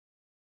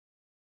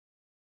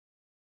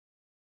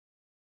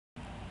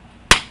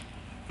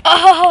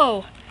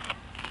Oh!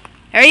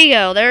 There you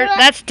go.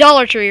 That's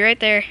Dollar Tree right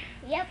there.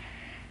 Yep.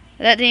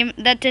 That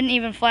didn't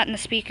even flatten the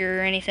speaker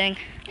or anything.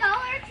 Dollar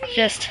Tree.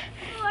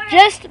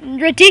 Just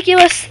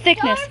ridiculous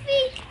thickness.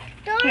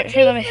 Dollar Tree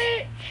Here, let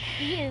me.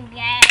 for you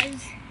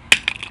guys.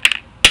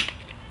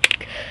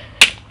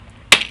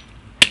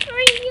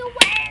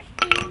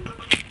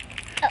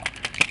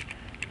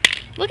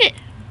 Look at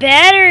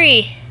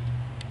battery.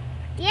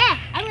 Yeah,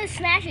 I'm gonna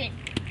smash it.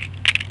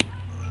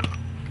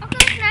 How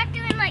come it's not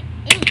doing like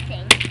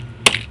anything?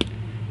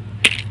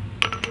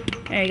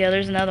 There you go.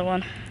 There's another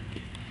one.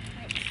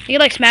 You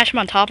could like smash them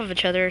on top of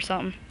each other or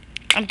something.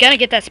 I'm gonna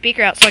get that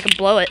speaker out so I can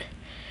blow it.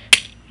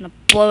 I'm gonna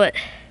blow it.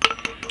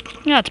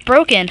 No, it's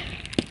broken.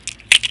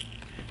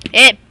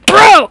 It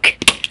broke!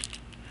 It's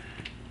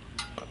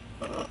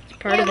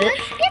part of it.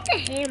 Let's get the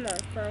hammer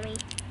for me.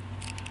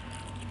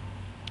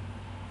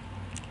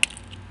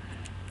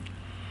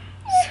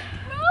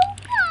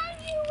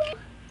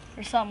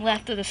 There's something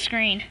left of the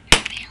screen.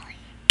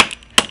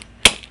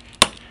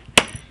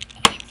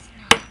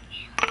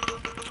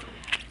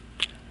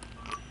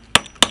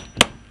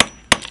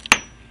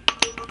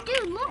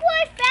 Dude, look what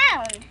I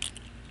found.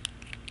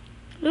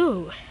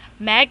 Ooh,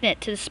 magnet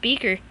to the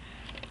speaker.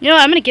 You know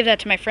what, I'm gonna give that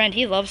to my friend.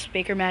 He loves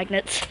speaker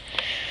magnets.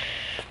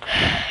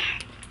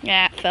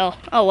 Yeah, it fell.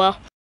 Oh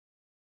well.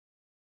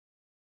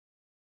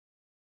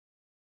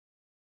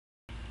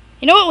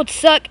 You know what would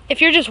suck?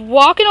 If you're just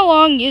walking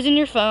along using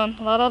your phone,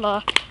 la la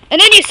la, and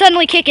then you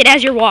suddenly kick it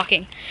as you're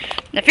walking.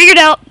 I figured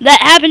out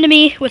that happened to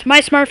me with my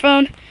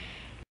smartphone.